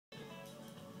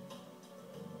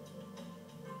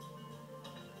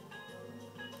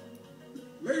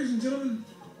Ladies and gentlemen,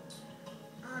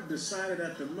 I've decided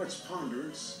after much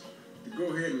ponderance to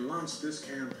go ahead and launch this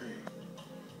campaign.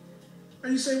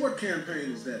 And you say, what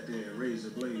campaign is that there,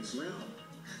 Razor Blade Slim?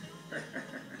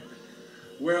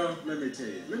 Well, let me tell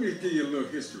you. Let me give you a little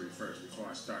history first before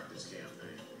I start this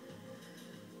campaign.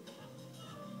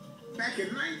 Back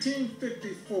in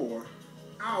 1954,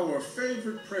 our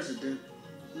favorite president,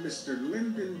 Mr.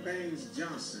 Lyndon Baines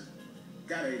Johnson,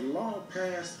 got a law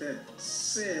passed that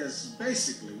says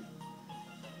basically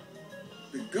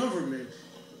the government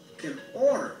can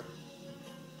order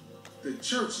the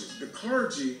churches, the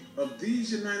clergy of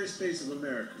these United States of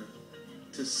America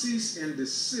to cease and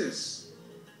desist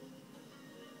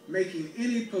making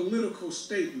any political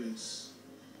statements,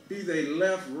 be they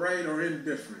left, right, or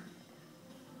indifferent,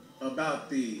 about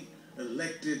the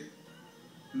elected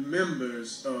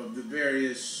members of the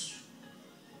various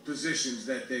positions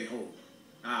that they hold.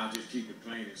 I'll just keep it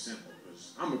plain and simple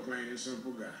because I'm a plain and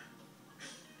simple guy.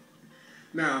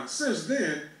 Now, since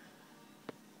then,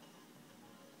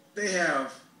 they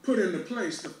have put into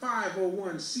place the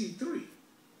 501c3.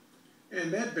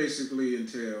 And that basically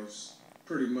entails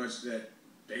pretty much that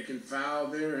they can file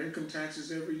their income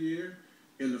taxes every year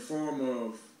in the form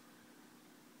of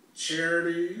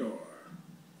charity, or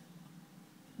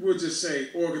we'll just say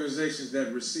organizations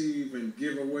that receive and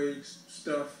give away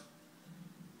stuff.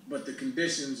 But the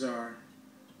conditions are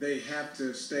they have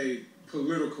to stay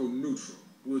political neutral.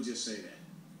 We'll just say that.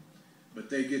 But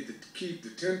they get to keep the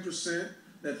 10%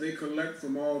 that they collect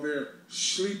from all their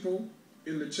schleeple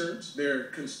in the church, their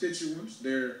constituents,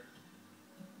 their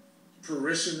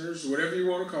parishioners, whatever you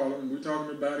want to call them. We're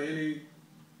talking about any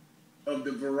of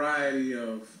the variety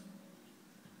of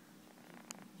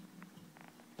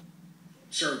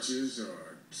churches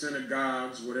or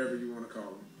synagogues, whatever you want to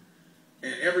call them.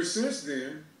 And ever since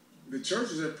then, the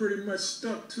churches have pretty much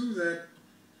stuck to that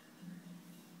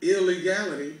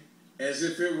illegality as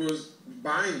if it was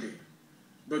binding.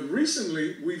 But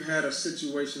recently, we've had a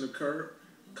situation occur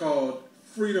called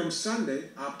Freedom Sunday,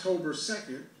 October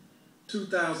 2nd,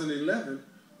 2011,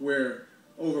 where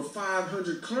over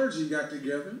 500 clergy got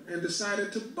together and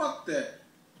decided to buck that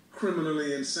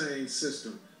criminally insane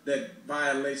system that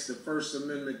violates the First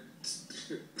Amendment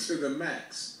to the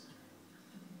max,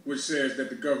 which says that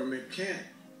the government can't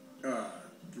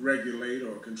regulate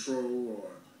or control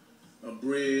or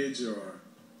abridge or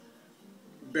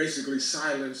basically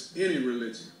silence any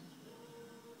religion.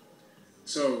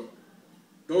 So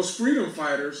those freedom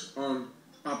fighters on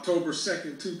October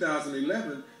 2nd,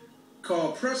 2011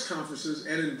 called press conferences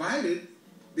and invited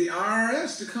the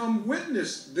IRS to come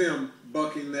witness them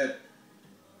bucking that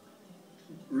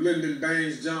Lyndon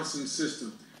Baines Johnson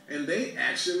system. And they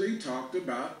actually talked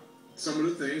about some of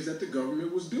the things that the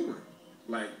government was doing.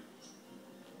 Like,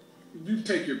 you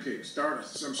take your pick.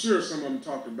 I'm sure some of them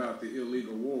talked about the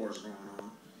illegal wars going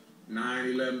on,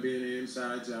 9/11 being an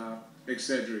inside job,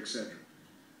 etc., etc.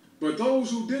 But those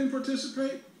who didn't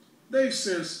participate, they've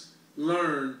since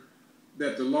learned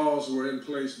that the laws were in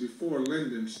place before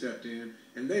Lyndon stepped in,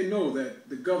 and they know that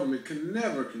the government can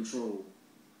never control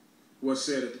what's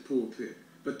said at the pulpit.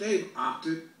 But they've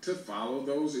opted to follow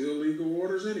those illegal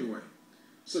orders anyway.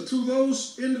 So to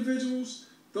those individuals,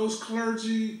 those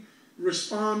clergy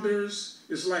responders,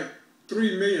 it's like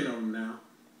 3 million of them now.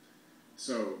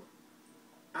 So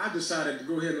I decided to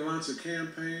go ahead and launch a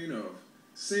campaign of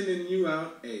sending you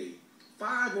out a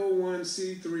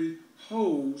 501c3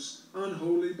 HOELES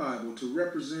Unholy Bible to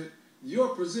represent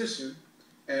your position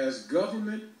as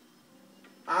government.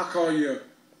 I'll call you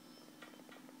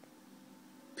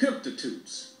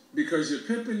pimptitudes, because you're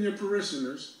pimping your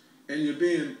parishioners and you're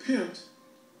being pimped,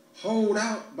 holed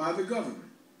out by the government.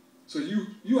 So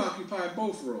you occupy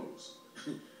both roles.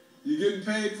 You're getting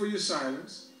paid for your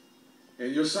silence,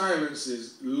 and your silence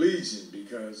is legion,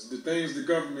 because the things the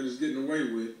government is getting away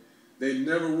with, they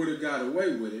never would have got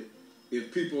away with it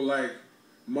if people like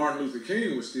Martin Luther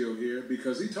King was still here,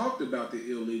 because he talked about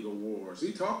the illegal wars.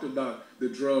 He talked about the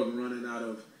drug running out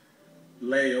of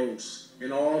Laos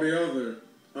and all the other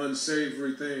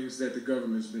unsavory things that the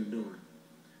government's been doing.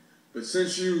 But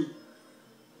since you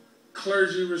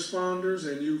clergy responders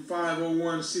and you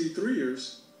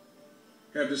 501c3ers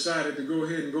have decided to go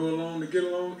ahead and go along to get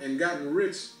along and gotten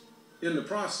rich in the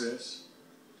process,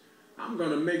 I'm going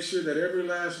to make sure that every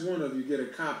last one of you get a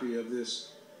copy of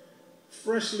this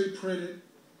freshly printed,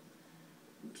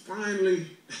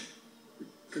 finely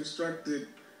constructed,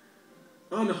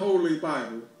 unholy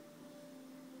Bible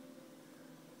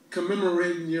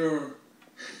commemorating your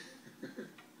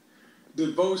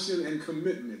devotion and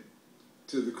commitment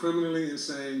to the criminally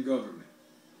insane government.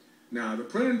 Now, the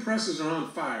printing presses are on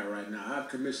fire right now. I've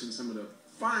commissioned some of the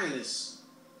finest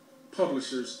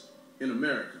publishers in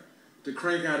America to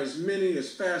crank out as many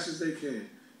as fast as they can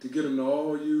to get them to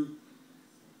all you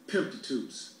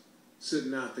pimptitoots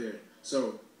sitting out there.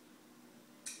 So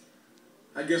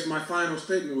I guess my final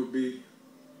statement would be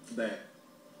that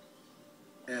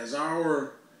as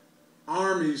our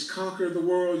armies conquer the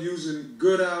world using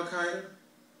good Al-Qaeda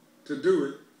to do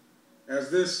it, as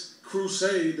this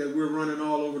crusade that we're running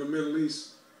all over the Middle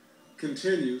East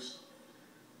continues,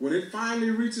 when it finally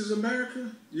reaches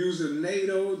America, using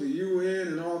NATO, the UN,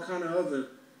 and all kind of other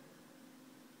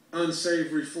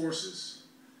unsavory forces,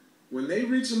 when they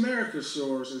reach America's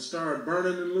shores and start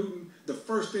burning and looting, the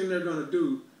first thing they're going to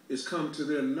do is come to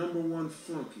their #1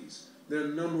 flunkies, their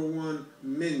 #1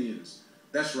 minions.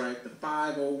 That's right, the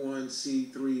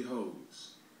 501c3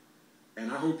 hoes.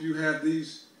 And I hope you have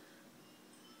this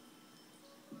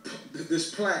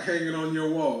plaque hanging on your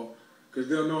wall, because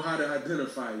they'll know how to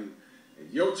identify you.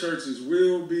 And your churches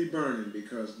will be burning,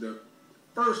 because the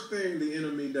first thing the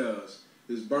enemy does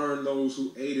is burn those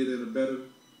who aided and abetted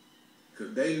them,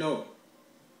 because they know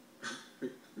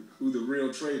who the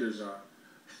real traitors are.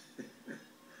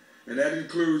 And that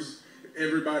includes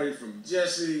everybody from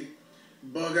Jesse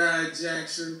Bug-Eyed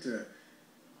Jackson to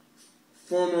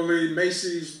formerly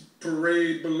Macy's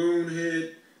Parade balloon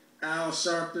head Al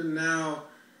Sharpton, now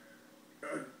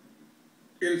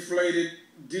inflated,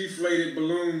 deflated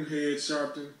balloon head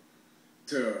Sharpton,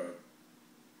 to,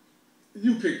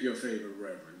 you pick your favorite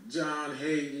reverend, John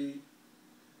Hagee,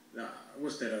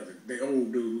 what's that other, the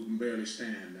old dude who can barely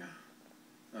stand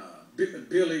now,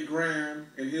 Billy Graham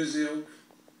and his ilk.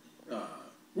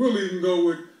 We'll even go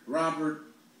with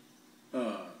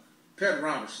Pat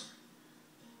Robertson.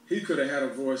 He could have had a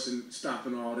voice in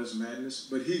stopping all this madness,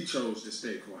 but he chose to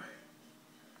stay quiet.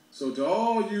 So to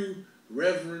all you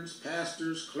reverends,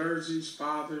 pastors, clergies,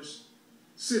 fathers,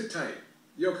 sit tight.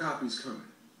 Your copy's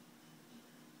coming.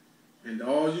 And to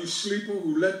all you sleeper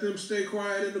who let them stay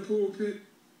quiet in the pulpit,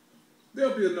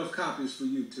 there'll be enough copies for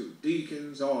you too.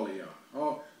 Deacons, all of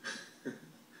y'all.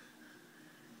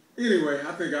 Anyway,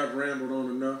 I think I've rambled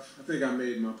on enough. I think I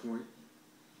made my point.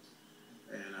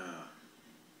 And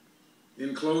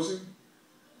in closing,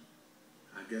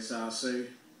 I guess I'll say,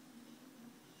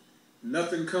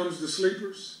 nothing comes to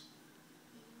sleepers,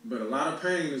 but a lot of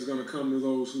pain is going to come to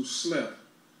those who slept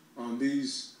on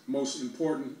these most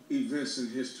important events in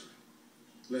history.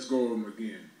 Let's go over them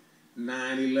again.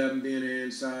 9/11 being an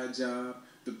inside job,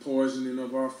 the poisoning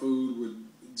of our food with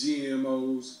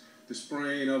GMOs, the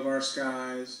spraying of our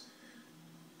skies,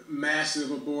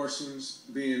 massive abortions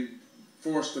being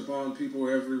forced upon people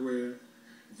everywhere,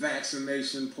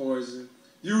 vaccination poison,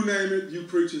 you name it, you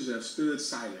preachers have stood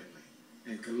silently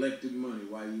and collected money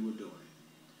while you were doing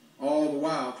it. All the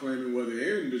while claiming, well,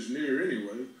 the end is near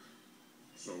anyway,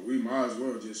 so we might as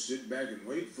well just sit back and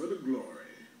wait for the glory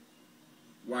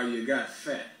while you got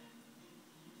fat.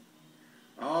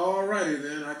 All righty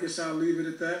then, I guess I'll leave it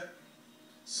at that.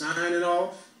 Signing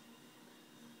off.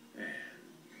 And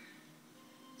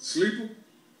sleeper,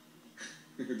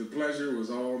 the pleasure was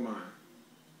all mine.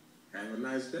 Have a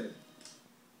nice day.